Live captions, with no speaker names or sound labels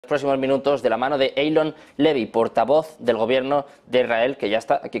Próximos minutos de la mano de Eylon Levy, portavoz del gobierno de Israel, que ya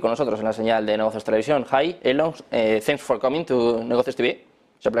está aquí con nosotros en la señal de Negocios Televisión. Hi, Eylon, thanks for coming to Negocios TV.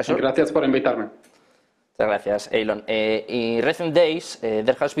 It's a pleasure. Gracias por invitarme. Muchas gracias, Eylon. In recent days,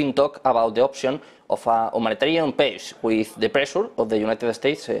 there has been talk about the option of a humanitarian peace with the pressure of the United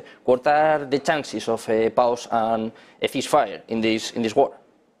States. What are the chances of a pause and a ceasefire in this war?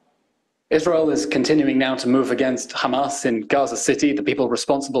 Israel is continuing now to move against Hamas in Gaza City, the people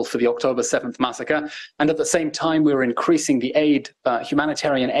responsible for the October 7th massacre. And at the same time, we're increasing the aid,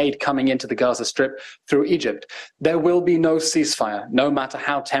 humanitarian aid coming into the Gaza Strip through Egypt. There will be no ceasefire, no matter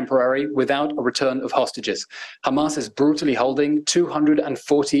how temporary, without a return of hostages. Hamas is brutally holding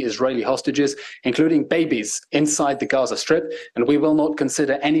 240 Israeli hostages, including babies, inside the Gaza Strip, and we will not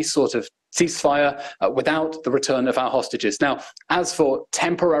consider any sort of ceasefire without the return of our hostages. Now, as for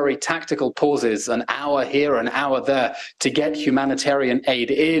temporary tactical pauses, an hour here, an hour there, to get humanitarian aid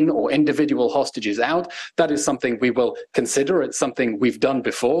in or individual hostages out, that is something we will consider. It's something we've done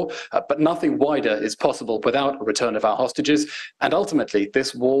before, but nothing wider is possible without a return of our hostages. And ultimately,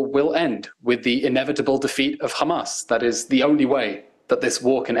 this war will end with the inevitable defeat of Hamas. That is the only way that this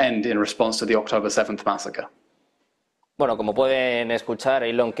war can end in response to the October 7th massacre. Bueno, como pueden escuchar,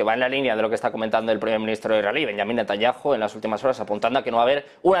 Eylon, que va en la línea de lo que está comentando el primer ministro israelí, Benjamin Netanyahu, en las últimas horas, apuntando a que no va a haber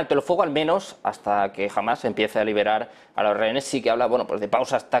un alto el fuego, al menos hasta que Hamas empiece a liberar a los rehenes. Sí que habla, bueno, pues de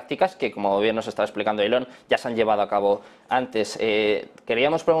pausas tácticas que, como bien nos está explicando Eylon, ya se han llevado a cabo antes.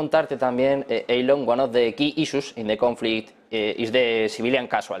 Queríamos preguntarte también, Eylon, one of the key issues in the conflict is the civilian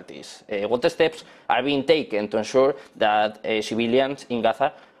casualties. What steps are being taken to ensure that civilians in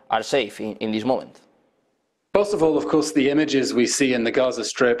Gaza are safe in this moment? First of all, of course, the images we see in the Gaza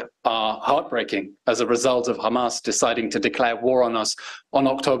Strip are heartbreaking as a result of Hamas deciding to declare war on us on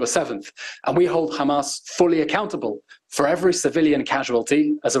October 7th. And we hold Hamas fully accountable for every civilian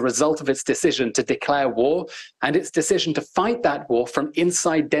casualty as a result of its decision to declare war and its decision to fight that war from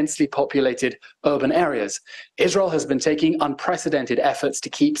inside densely populated urban areas. Israel has been taking unprecedented efforts to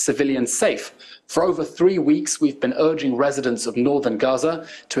keep civilians safe. For over 3 weeks, we've been urging residents of northern Gaza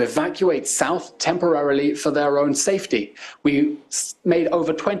to evacuate south temporarily for their own safety. We made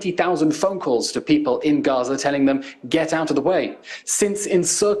over 20,000 phone calls to people in Gaza telling them, get out of the way. Since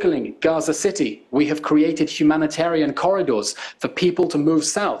encircling Gaza City, we have created humanitarian corridors for people to move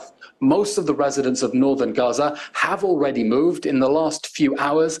south. Most of the residents of northern Gaza have already moved. In the last few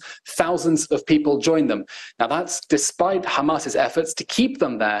hours, thousands of people joined them. Now, that's despite Hamas's efforts to keep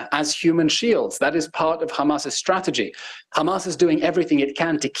them there as human shields. That is part of Hamas's strategy. Hamas is doing everything it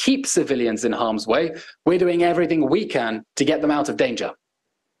can to keep civilians in harm's way. We're doing everything we can to get them out of danger.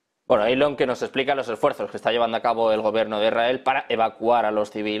 Bueno, Eylon, que nos explica los esfuerzos que está llevando a cabo el gobierno de Israel para evacuar a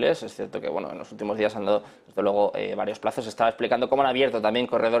los civiles. Es cierto que, bueno, en los últimos días han dado, desde luego, varios plazos. Estaba explicando cómo han abierto también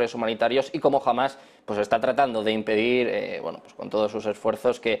corredores humanitarios y cómo Hamas pues está tratando de impedir, bueno, pues con todos sus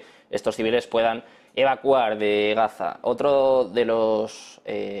esfuerzos, que estos civiles puedan evacuar de Gaza. Otro de los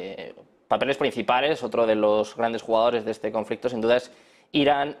papeles principales, otro de los grandes jugadores de este conflicto, sin duda, es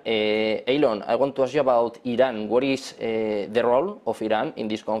Iran. Eylon, I want to ask you about Iran. What is the role of Iran in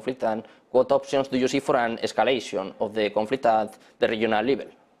this conflict, and what options do you see for an escalation of the conflict at the regional level?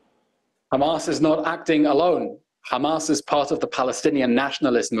 Hamas is not acting alone. Hamas is part of the Palestinian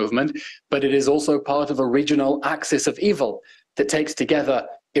nationalist movement, but it is also part of a regional axis of evil that takes together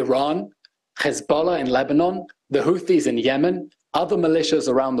Iran, Hezbollah in Lebanon, the Houthis in Yemen, other militias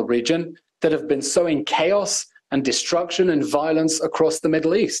around the region that have been sowing chaos and destruction and violence across the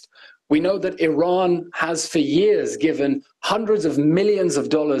Middle East. We know that Iran has for years given hundreds of millions of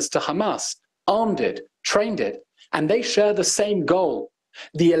dollars to Hamas, armed it, trained it, and they share the same goal: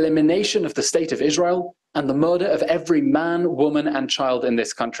 the elimination of the state of Israel and the murder of every man, woman, and child in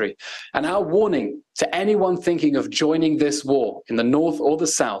this country. And our warning to anyone thinking of joining this war in the north or the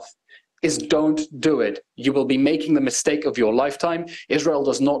south is don't do it. You will be making the mistake of your lifetime. Israel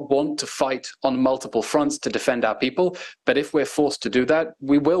does not want to fight on multiple fronts to defend our people, but if we're forced to do that,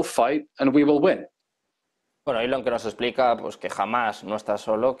 we will fight and we will win. Bueno, Eylon, que nos explica pues, que Hamas no está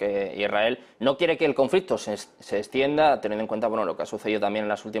solo, que Israel no quiere que el conflicto se extienda, teniendo en cuenta, bueno, lo que ha sucedido también en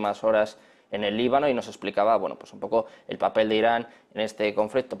las últimas horas en el Líbano, y nos explicaba, bueno, pues un poco el papel de Irán en este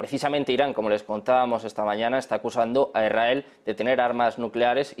conflicto. Precisamente Irán, como les contábamos esta mañana, está acusando a Israel de tener armas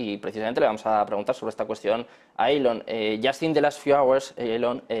nucleares, y precisamente le vamos a preguntar sobre esta cuestión a Eylon. Just in the last few hours,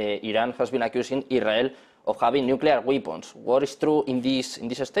 Eylon, Iran has been accusing Israel of having nuclear weapons. What is true in these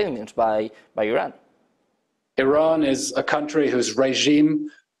statements by Iran? Iran is a country whose regime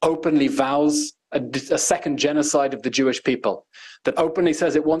openly vows a second genocide of the Jewish people, that openly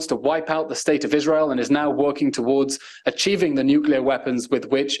says it wants to wipe out the state of Israel and is now working towards achieving the nuclear weapons with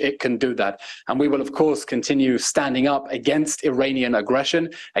which it can do that. And we will, of course, continue standing up against Iranian aggression,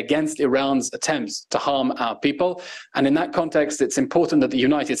 against Iran's attempts to harm our people. And in that context, it's important that the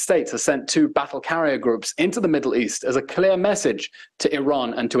United States has sent 2 battle carrier groups into the Middle East as a clear message to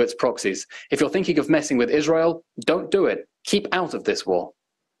Iran and to its proxies. If you're thinking of messing with Israel, don't do it. Keep out of this war.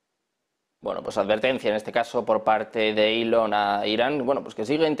 Bueno, pues advertencia en este caso por parte de Eylon a Irán, bueno, pues que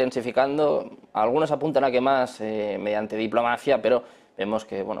sigue intensificando, algunos apuntan a que más mediante diplomacia, pero vemos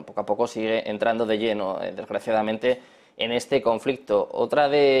que, bueno, poco a poco sigue entrando de lleno, desgraciadamente, en este conflicto. Otra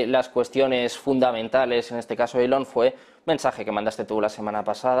de las cuestiones fundamentales, en este caso Eylon, fue un mensaje que mandaste tú la semana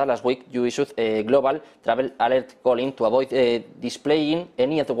pasada. Last week you issued a global travel alert calling to avoid displaying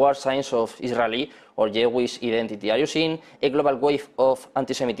any outward signs of Israeli or Jewish identity. Are you seeing a global wave of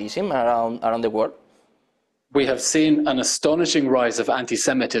anti-Semitism around the world? We have seen an astonishing rise of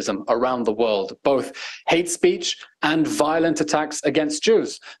anti-Semitism around the world, both hate speech and violent attacks against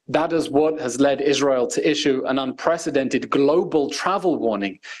Jews. That is what has led Israel to issue an unprecedented global travel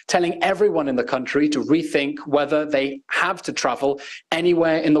warning, telling everyone in the country to rethink whether they have to travel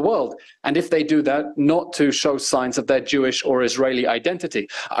anywhere in the world. And if they do that, not to show signs of their Jewish or Israeli identity.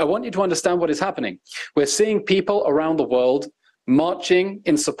 I want you to understand what is happening. We're seeing people around the world marching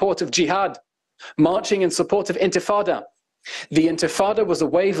in support of jihad, marching in support of Intifada. The Intifada was a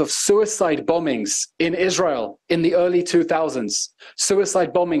wave of suicide bombings in Israel in the early 2000s.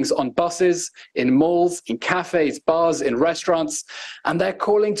 Suicide bombings on buses, in malls, in cafes, bars, in restaurants. And they're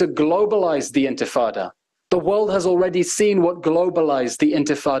calling to globalize the Intifada. The world has already seen what globalized the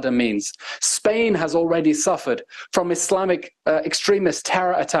Intifada means. Spain has already suffered from Islamic extremist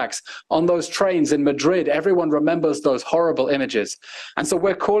terror attacks on those trains in Madrid. Everyone remembers those horrible images. And so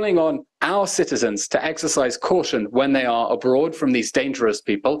we're calling on our citizens to exercise caution when they are abroad from these dangerous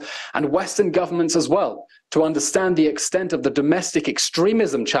people, and Western governments as well, to understand the extent of the domestic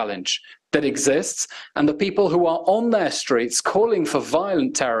extremism challenge that exists and the people who are on their streets calling for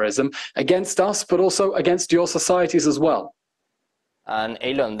violent terrorism against us, but also against your societies as well. And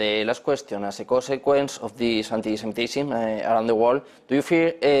Eylon, the last question, as a consequence of this anti-Semitism around the world, do you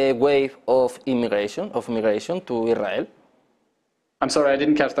fear a wave of immigration to Israel? I'm sorry, I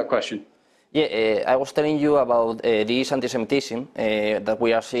didn't catch that question. Yeah, I was telling you about this anti-Semitism that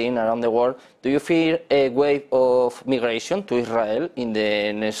we are seeing around the world. Do you fear a wave of migration to Israel in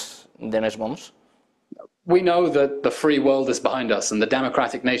the next months? We know that the free world is behind us and the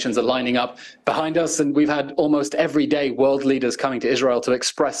democratic nations are lining up behind us, and we've had almost every day world leaders coming to Israel to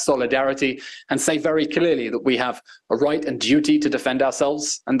express solidarity and say very clearly that we have a right and duty to defend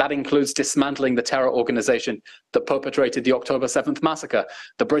ourselves, and that includes dismantling the terror organization that perpetrated the October 7th massacre.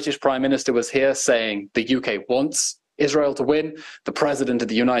 The British Prime Minister was here saying the UK wants Israel to win, the President of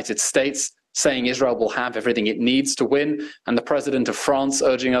the United States saying Israel will have everything it needs to win, and the President of France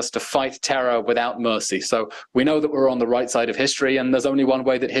urging us to fight terror without mercy. So we know that we're on the right side of history, and there's only one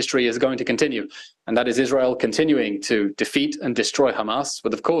way that history is going to continue, and that is Israel continuing to defeat and destroy Hamas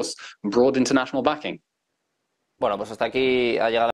with, of course, broad international backing. Bueno, pues hasta aquí ha llegado